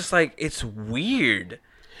know. It's just like, it's weird.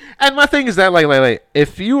 And my thing is that like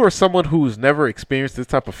if you are someone who's never experienced this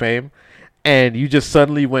type of fame and you just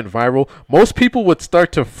suddenly went viral, most people would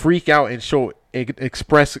start to freak out and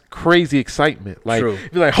express crazy excitement. Like, True.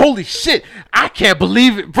 be like, holy shit, I can't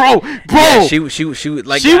believe it, bro. Yeah, she would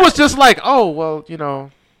like. She was just like, oh, well, you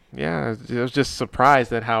know, yeah, I was just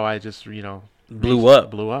surprised at how I just, you know, Blew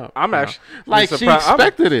up. you I'm know? actually like she surprised.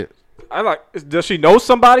 expected it. I like. Does she know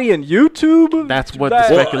somebody in YouTube? That's what the That-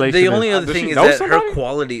 speculation the is. only other Does thing she is know that somebody? her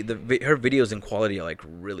quality, her videos and quality are like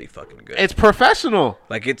really fucking good. It's professional.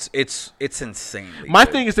 like it's insanely. My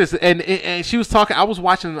good. thing is this, and she was talking. I was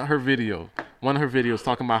watching her video, one of her videos,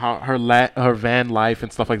 talking about how her van life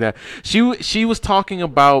and stuff like that. She was talking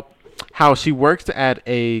about how she works at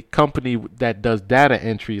a company that does data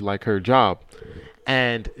entry, like her job,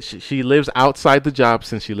 and she lives outside the job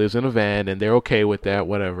since she lives in a van, and they're okay with that,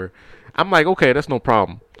 whatever. I'm like, okay, that's no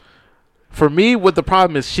problem. For me, what the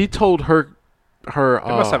problem is, she told her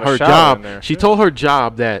must have a her shower job. in there. She told her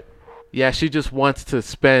job that. Yeah, she just wants to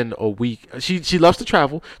spend a week. She loves to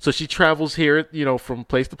travel, so she travels here, you know, from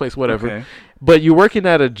place to place, whatever. Okay. But you're working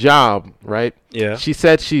at a job, right? Yeah. She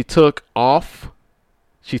said she took off.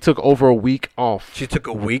 She took over a week off She took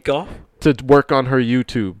a week off. to work on her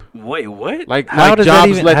YouTube. Wait, what? Like, how like does jobs that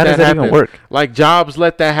even, let how that does that happen. even work? Like jobs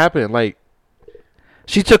let that happen. Like,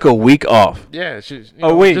 She took a week off. yeah, she's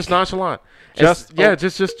A week. just nonchalant. Just-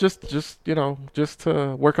 Just you know, just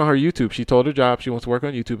to work on her YouTube. She told her job she wants to work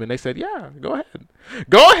on YouTube, and they said, yeah, go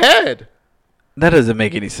ahead. That doesn't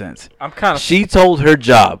make any sense. I'm kind of. She told her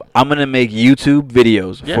job, I'm going to make YouTube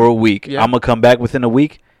videos Yeah. for a week. Yeah. I'm going to come back within a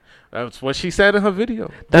week. That's what she said in her video.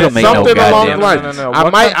 That don't make no Something along the goddamn lines. No. I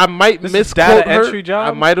What might, kind- I might this is misquote data her. entry job?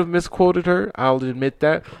 I might have misquoted her. I'll admit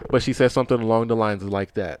that, but she said something along the lines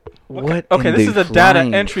like that. What? Okay, in this is the a data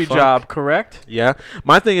flying entry fuck? job, correct? Yeah,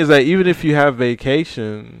 my thing is that even if you have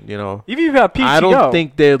vacation, you know, Even if you have PTO. I don't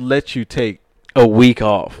think they'd let you take. A week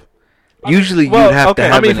off. Usually well, you'd have okay. to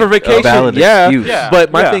I have mean, for a vacation, valid yeah. excuse. Yeah.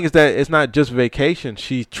 But my thing is that it's not just vacation.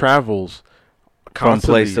 She travels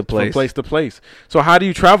constantly, place to place. From place to place. So how do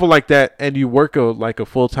you travel like that and you work a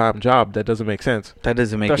full-time job? That doesn't make sense. That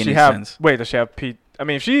doesn't make Does any she have? sense. Wait, does she have I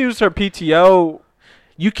mean, if she used her PTO,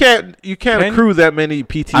 You can't accrue that many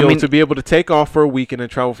PTO I mean- to be able to take off for a week and then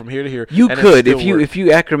travel from here to here. You and then could still work. if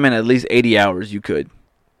you acclimate at least 80 hours. You could.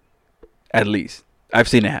 At least I've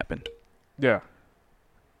seen it happen. yeah.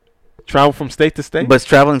 travel from state to state. But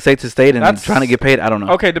traveling state to state and That's- trying to get paid, I don't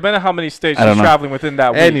know. Okay, depending on how many states I don't she's know. traveling within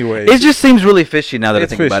that week. Anyway, It just seems really fishy now that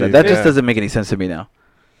It's I think about fishy, it. That yeah. just doesn't make any sense to me now.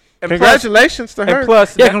 And congratulations to Plus, her. and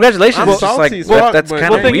plus, Yeah, that- congratulations. I'm It's just salty like as that- fuck, that's but- kind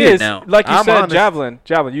Well, of the thing weird is, now. like you I'm said, honest.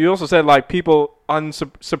 javelin. You also said like people,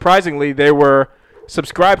 surprisingly, they were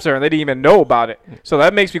subscribed to her and they didn't even know about it. So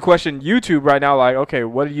that makes me question YouTube right now. Like, okay,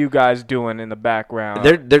 what are you guys doing in the background?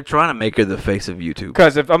 They're trying to make her the face of YouTube.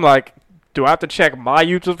 Because if I'm like, do I have to check my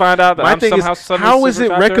YouTube to find out that My I'm thing somehow is, suddenly how is it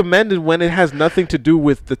subscribed to her? recommended when it has nothing to do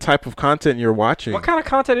with the type of content you're watching? What kind of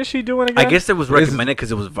content is she doing again? I guess it was recommended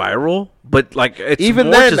because it was viral, but like it's Even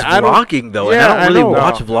more then, just I don't- vlogging though, Yeah, and I I don't really know.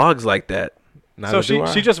 watch vlogs like that. Neither So do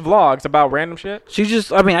I. she just vlogs about random shit. She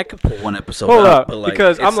just, I mean, I could pull one episode Hold up, up, but like,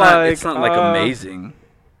 because it's I'm not, like, it's not like amazing.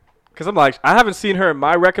 Because I'm like, I haven't seen her in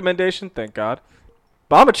my recommendation, thank God.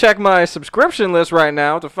 But I'm going to check my subscription list right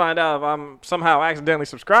now to find out if I'm somehow accidentally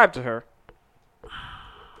subscribed to her.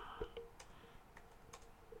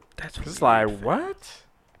 That's It's like, what?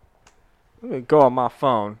 Let me go on my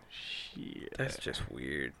phone. Shit. That's just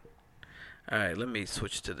weird. All right, let me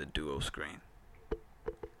switch to the duo screen.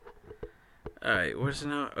 All right, where's it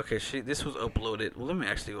now? Okay, this was uploaded. Well, let me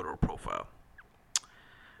actually go to her profile.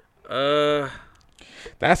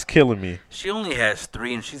 That's killing me. She only has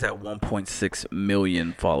 3, and she's at 1.6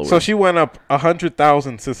 million followers. So she went up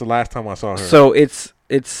 100,000 since the last time I saw her. So it's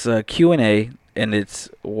Q&A, and it's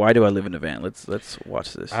why do I live in a van? Let's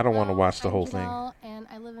watch this. I don't want to watch the I'm whole thing. Janelle, and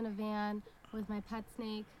I live in a van with my pet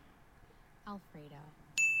snake, Alfredo.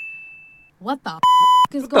 What the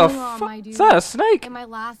is What the going on, fuck? my dude? Is that a snake? In my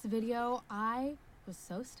last video, I was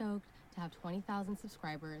so stoked to have 20,000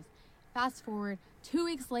 subscribers. Fast forward, 2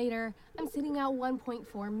 weeks later, I'm sitting at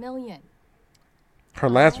 1.4 million. Her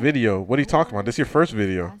last video. What are you talking about? This is your first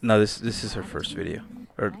video. No, this is her first video,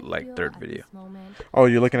 or like third video. Oh,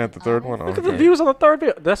 you're looking at the third one? Look Oh, at the okay. views on the third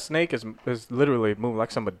video. That snake is literally moving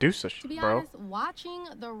like some Medusa, To be bro. honest, watching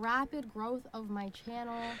the rapid growth of my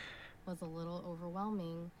channel was a little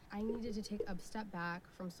overwhelming. I needed to take a step back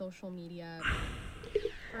from social media.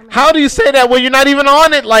 for my How do you say that when you're not even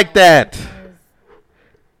on it like that? because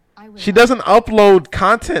I was She not- doesn't upload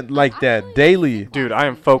content like that Actually, daily. Dude, I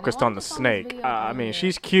am focused on the snake. I mean,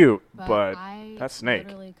 she's cute, but I that snake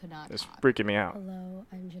literally could not is talk. freaking me out. Hello,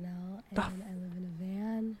 I'm Janelle, and I live in a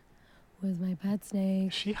van with my pet snake,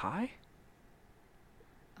 Is she high?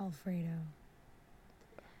 Alfredo.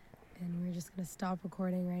 And we're just gonna stop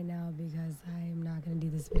recording right now because I am not gonna do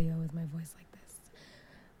this video with my voice like this.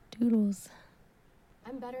 Doodles.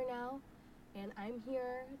 I'm better now, and I'm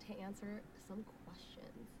here to answer some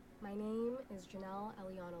questions. My name is Janelle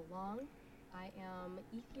Eliana Long. I am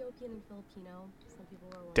Ethiopian and Filipino. Some people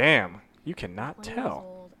are wondering. Damn, you cannot 20 years tell.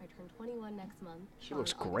 old. I turn 21 next month. She on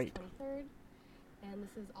looks August great. 23rd. And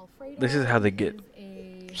this is Alfredo. This is how they get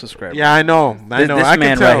He's a subscribers. Yeah, I know. I know. This I can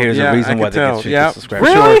man tell. right here is yeah, the reason I why can they tell. get Yeah, subscribers.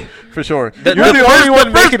 Really? For sure. The, You're the only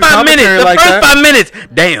one making first 5 minutes. commentary The like first that. 5 minutes.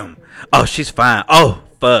 Damn. Oh, she's fine. Oh,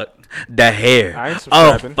 fuck. The hair. I ain't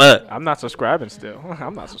Oh, subscribing. fuck. I'm not subscribing still.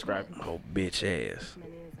 I'm not subscribing. Oh, bitch ass. as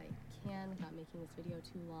many as I can without making this video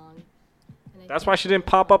too long. And I That's think why she didn't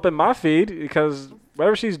pop up in my feed, because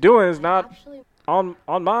whatever she's doing is not actually on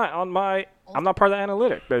my. I'm not part of the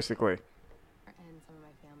analytic, basically. and some of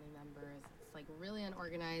my family members. It's like really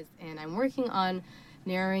unorganized, and I'm working on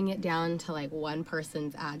narrowing it down to like one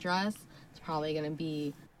person's address. It's probably gonna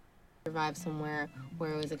be survive somewhere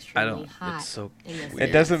where it was extremely hot. It's so in this weird.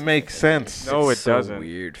 It doesn't make sense. No, it It's so doesn't.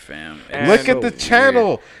 weird, fam. And- Look It's at so the weird.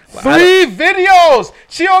 channel. Well, I 3 videos.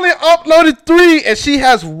 She only uploaded 3, and she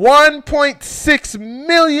has 1.6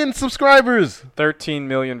 million subscribers. 13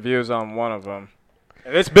 million views on one of them.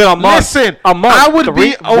 And it's been a month. Listen, a month. I would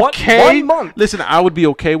Three- be okay. One month. Listen, I would be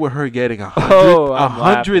okay with her getting Oh, I'm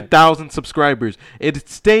 100,000 subscribers. It'd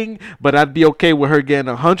sting, but I'd be okay with her getting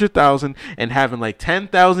 100,000 and having like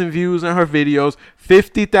 10,000 views in her videos,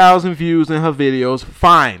 50,000 views in her videos.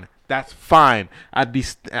 Fine. That's fine. I'd be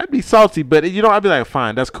salty, but I'd be like,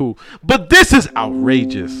 fine, that's cool. But this is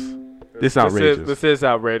outrageous. This is outrageous. This is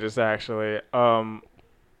outrageous, actually.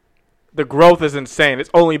 The growth is insane. It's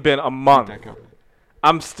only been a month.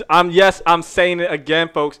 I'm saying it again,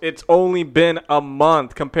 folks. It's only been a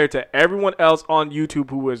month compared to everyone else on YouTube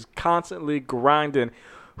who is constantly grinding,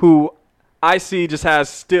 who IC just has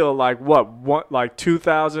still like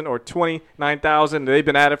 2,000 or 29,000. They've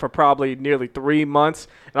been at it for probably nearly 3 months,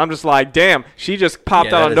 and I'm just like, damn, she just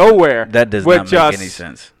popped out of nowhere. That does with not make just any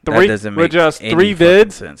sense. Three, That doesn't make with just any 3 fucking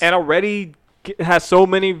vids sense. and already has so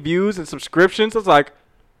many views and subscriptions. It's like,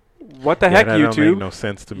 what the heck, that YouTube? don't make no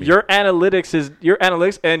sense to me. Your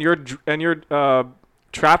analytics and your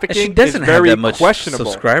trafficking And she doesn't is have very that much questionable.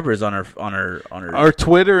 subscribers on her Or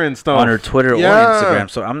Twitter and stuff. on her Twitter Yeah. or Instagram.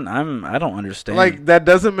 So I don't understand. Like, that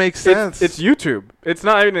doesn't make sense. It's YouTube. It's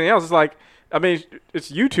not anything else. It's like, I mean,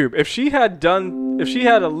 it's YouTube. If she had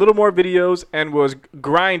a little more videos and was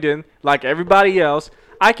grinding like everybody else,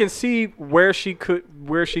 I can see where she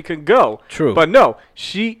could go. True. But no,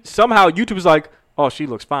 somehow YouTube is like, oh, she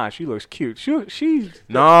looks fine. She looks cute. She's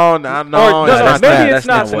no, it's maybe maybe it's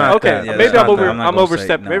not. That's not Okay, that. Yeah, maybe that's not I'm that. I'm not I'm gonna say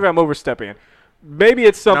overstepping. no. Maybe I'm overstepping. Maybe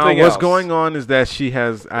it's something what's else. going on is that she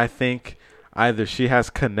has, I think, either she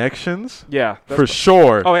has connections Yeah, for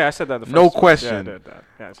sure, Oh yeah, I said that. The first No time. question. Yeah, I did that.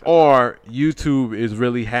 Yeah, I said or YouTube is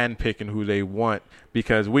really handpicking who they want,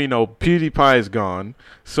 because we know PewDiePie is gone,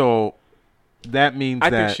 so that means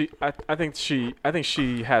that. that I think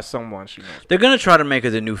she has someone she knows. they're gonna try to make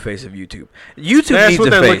her the new face of YouTube. YouTube That's needs what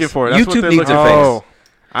a they're face. looking for. That's what YouTube they're needs a looking face. for.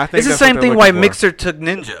 I think It's the that's what same they're thing why looking for. Mixer took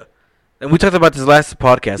Ninja. And we talked about this last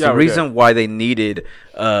podcast. Yeah, The we reason why they needed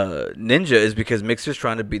Ninja is because Mixer's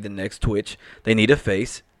trying to be the next Twitch. They need a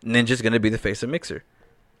face. Ninja's going to be the face of Mixer.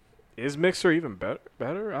 Is Mixer even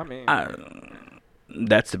better? I mean,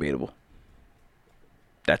 That's debatable.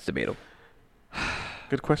 That's debatable.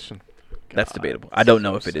 Good question. That's debatable. I don't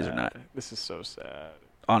know if it is or not. This is so sad.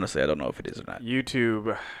 Honestly, I don't know if it is or not.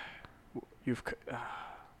 YouTube,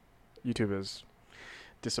 YouTube has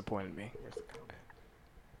disappointed me.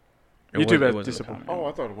 YouTube has disappointed. Oh,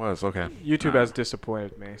 I thought it was. Okay. YouTube has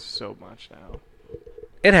disappointed me so much now.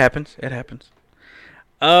 It happens. It happens.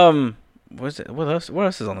 What's it? What else? What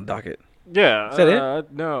else is on the docket? Yeah. Is that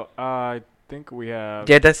it? No, I think we have.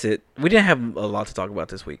 Yeah, that's it. We didn't have a lot to talk about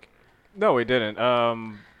this week. No, we didn't.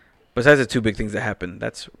 Besides the 2 big things that happened,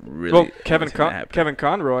 that's really Well, Kevin what's gonna happen. Kevin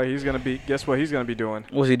Conroy, he's gonna be. Guess what? He's gonna be doing.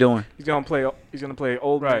 What's he doing? He's gonna play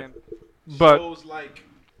old Right. man. But shows like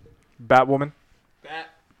Batwoman. that.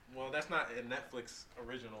 Well, that's not a Netflix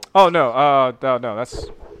original. Oh no, no, that's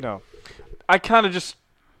no. I kind of just.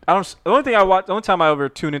 I don't. The only thing I watch. The only time I ever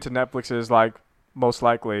tune into Netflix is like most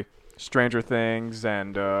likely Stranger Things,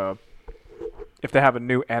 and if they have a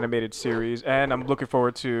new animated series, and I'm looking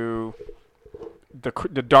forward to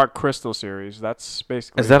the Dark Crystal series. That's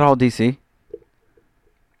basically. Is that all DC?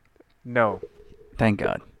 No. Thank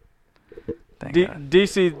God. Thank God.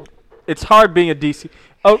 DC. It's hard being a DC.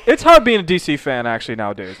 Oh, it's hard being a DC fan actually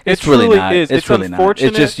nowadays. It's really truly not. Is. It's really not. unfortunate.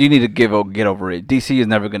 It's just you need to get over it. DC is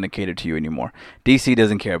never going to cater to you anymore. DC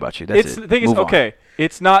doesn't care about you. That's it. The thing is, Move on. okay,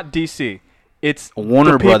 it's not DC. It's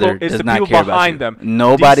Warner the people, Brother it's does the not people care about behind you. them.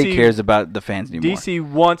 Nobody DC cares about the fans anymore. DC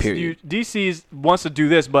wants Period. DC wants to do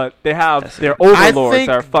this, but they have That's their it. overlords think-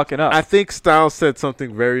 that are fucking up. I think Styles said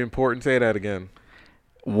something very important. Say that again.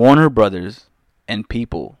 Warner Brothers and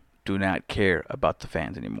people do not care about the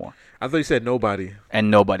fans anymore, I thought you said nobody,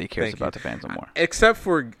 and nobody cares Thank about you. the fans anymore. except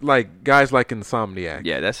for like guys like Insomniac.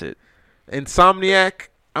 Yeah, that's it. Insomniac,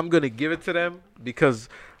 I'm gonna give it to them because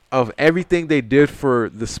of everything they did for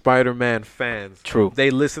the Spider-Man fans. True.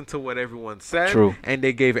 They listened to what everyone said. True. And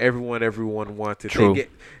they gave everyone wanted. True.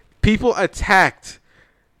 People attacked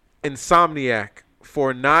Insomniac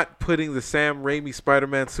for not putting the Sam Raimi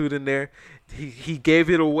Spider-Man suit in there. He gave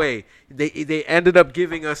it away. They ended up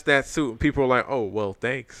giving us that suit, and people were like, "Oh, well,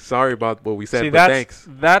 thanks. Sorry about what we said, See, but that's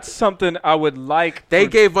thanks." something I would like. They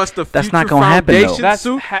for- gave us the That's Future not gonna happen, though. Foundation That's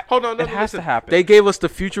suit. Hold on, no, it has to listen. happen. They gave us the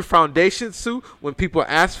Future Foundation suit. When people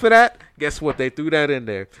asked for that, guess what? They threw that in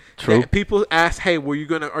there. True. People asked, "Hey, are you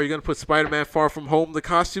gonna put Spider-Man Far From Home the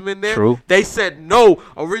costume in there?" True. They said no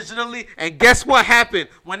originally, and guess what happened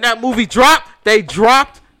when that movie dropped? They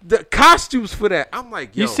dropped the costumes for that. I'm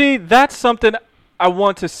like, yo, You see, that's something I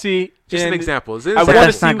want to see. just an in- example. Is I it But wanna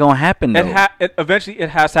that's see- not going to happen, though. Eventually, it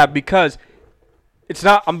has to happen because it's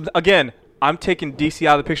not. I'm taking DC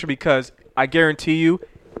out of the picture because I guarantee you,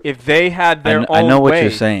 if they had their own I know what way, you're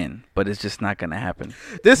saying, but it's just not going to happen.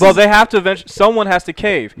 they have to eventually. Someone has to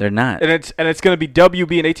cave, They're not. and it's going to be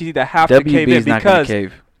WB and ATT that have to cave WB in is not going because to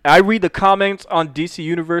cave. I read the comments on DC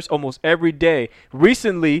Universe almost every day.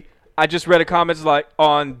 Recently, I just read a comments like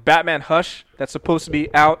on Batman Hush that's supposed to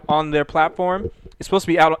be out on their platform. It's supposed to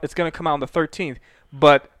be out. It's going to come out on the 13th,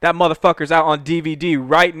 but that motherfucker's out on DVD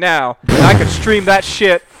right now, and I can stream that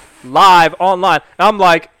shit live online.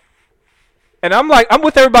 And I'm like, I'm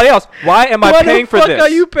with everybody else. Why am I paying for this? Are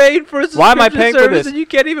you paying for a Why am I paying for service this? and you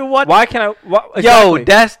can't even watch? Why can I? Yo,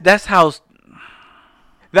 Exactly. that's how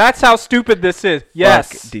That's how stupid this is.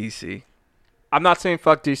 Yes. Fuck DC. I'm not saying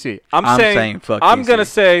fuck DC. I'm saying fuck I'm DC. gonna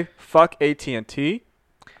say fuck AT&T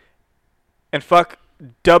and fuck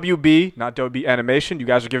WB, not WB Animation. You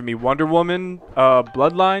guys are giving me Wonder Woman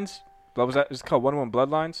Bloodlines. What was that? Is it called Wonder Woman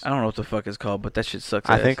Bloodlines? I don't know what the fuck it's called, but that shit sucks.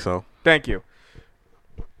 I ass. think so. Thank you.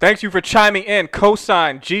 Thanks you for chiming in.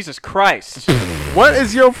 Cosign. Jesus Christ. What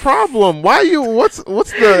is your problem? Why you? What's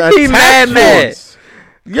the? He attack mad. towards-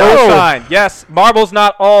 Yo, Cosign. Yes, Marvel's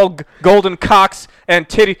not all golden cocks and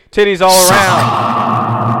titties all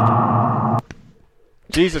around.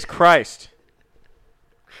 Jesus Christ.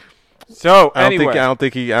 So I anyway, don't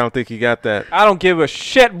think he got that. I don't give a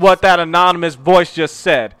shit what that anonymous voice just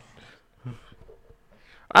said.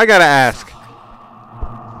 I gotta ask.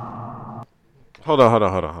 Hold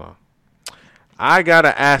on. I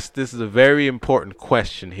gotta ask. This is a very important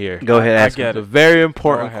question here. Go ahead, I ask get him. It's a very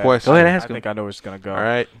important Go ahead. question. Go ahead, I ask him. think I know where it's gonna go. All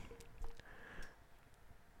right.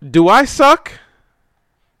 Do I suck?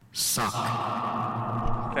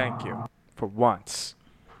 Thank you. For once.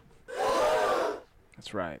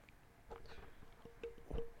 That's right.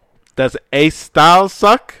 Does Ace Styles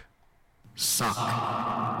suck?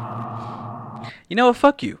 You know what?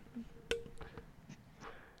 Fuck you.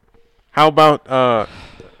 How about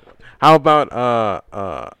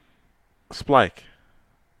Splike?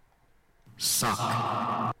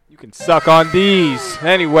 You can suck on these.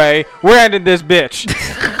 Anyway, we're ending this bitch.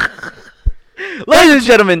 Ladies and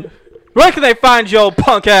gentlemen, Where can they find your old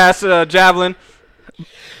punk ass Javelin?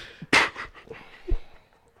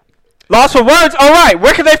 Lost for words? Alright,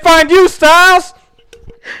 where can they find you, Styles?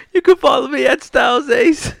 you can follow me at Styles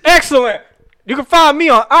Ace. Excellent. You can find me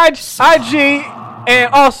on IG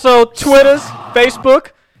and also Twitter's, Facebook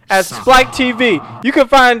as Splike TV. You can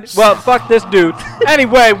find, well, fuck this dude.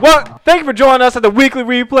 Anyway, thank you for joining us at the weekly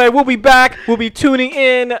replay. We'll be back. We'll be tuning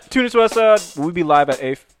to us. Will we be live at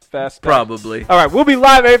A-Fest? Probably. All right, we'll be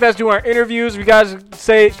live at A-Fest doing our interviews. If you guys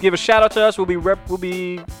give a shout out to us, we'll be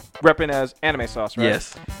repping as Anime Sauce, right?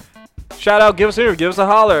 Yes. Shout out, give us an interview, give us a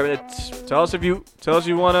holler. Tell us you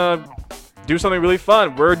want to do something really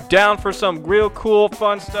fun. We're down for some real cool,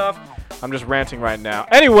 fun stuff. I'm just ranting right now.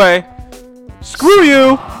 Anyway, screw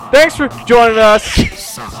you. Thanks for joining us.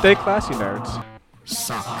 Stay classy, nerds.